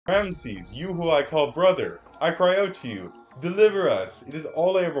Ramses, you who I call brother, I cry out to you, deliver us, it is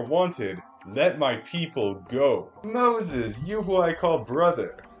all I ever wanted, let my people go. Moses, you who I call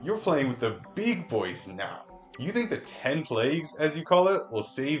brother, you're playing with the big boys now. You think the 10 plagues, as you call it, will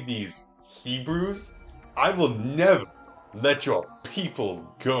save these Hebrews? I will never let your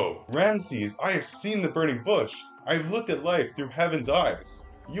people go. Ramses, I have seen the burning bush. I have looked at life through heaven's eyes.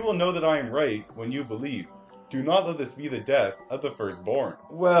 You will know that I am right when you believe. Do not let this be the death of the firstborn.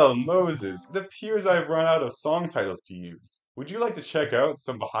 Well, Moses, it appears I have run out of song titles to use. Would you like to check out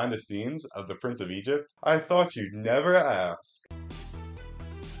some behind the scenes of the Prince of Egypt? I thought you'd never ask.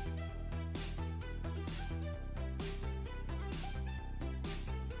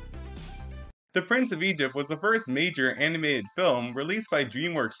 The Prince of Egypt was the first major animated film released by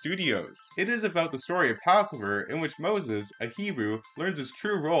DreamWorks Studios. It is about the story of Passover, in which Moses, a Hebrew, learns his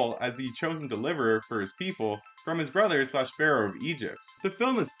true role as the chosen deliverer for his people from his brother/Pharaoh of Egypt. The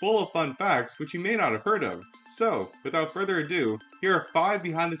film is full of fun facts which you may not have heard of. So, without further ado, here are 5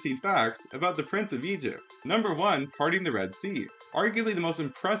 behind-the-scenes facts about the Prince of Egypt. Number 1. Parting the Red Sea. Arguably the most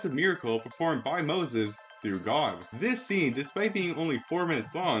impressive miracle performed by Moses through God. This scene, despite being only 4 minutes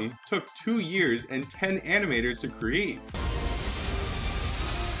long, took 2 years and 10 animators to create.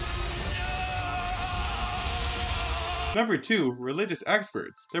 Number 2. Religious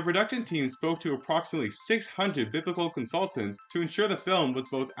experts. The production team spoke to approximately 600 biblical consultants to ensure the film was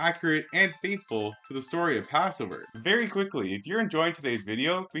both accurate and faithful to the story of Passover. Very quickly, if you're enjoying today's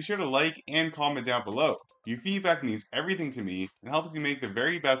video, be sure to like and comment down below. Your feedback means everything to me and helps me make the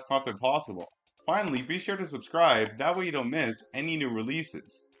very best content possible. Finally, be sure to subscribe, that way you don't miss any new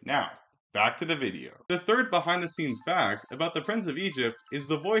releases. Now, back to the video. The third behind the scenes fact about the Prince of Egypt is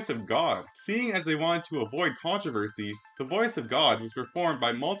the voice of God. Seeing as they wanted to avoid controversy, the voice of God was performed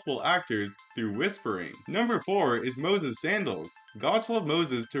by multiple actors through whispering. Number 4 is Moses' sandals. God told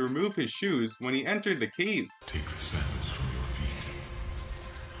Moses to remove his shoes when he entered the cave. Take the sandals from your feet,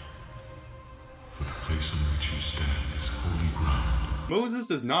 for the place on which you stand is holy ground. Moses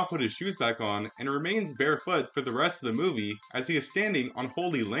does not put his shoes back on and remains barefoot for the rest of the movie as he is standing on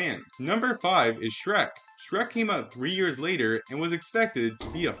holy land. Number 5 is Shrek. Shrek came out 3 years later and was expected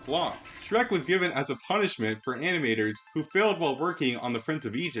to be a flop. Shrek was given as a punishment for animators who failed while working on the Prince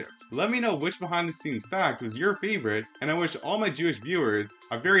of Egypt. Let me know which behind the scenes fact was your favorite, and I wish all my Jewish viewers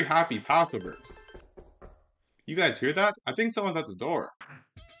a very happy Passover. You guys hear that? I think someone's at the door.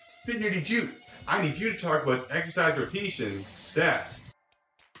 Fit Nerdy Jew, I need you to talk about exercise rotation stat.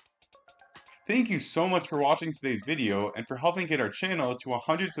 Thank you so much for watching today's video and for helping get our channel to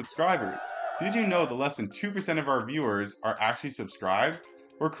 100 subscribers. Did you know that less than 2% of our viewers are actually subscribed?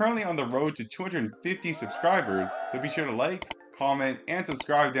 We're currently on the road to 250 subscribers, so be sure to like, comment, and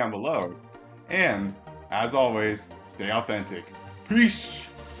subscribe down below. And, as always, stay authentic. Peace!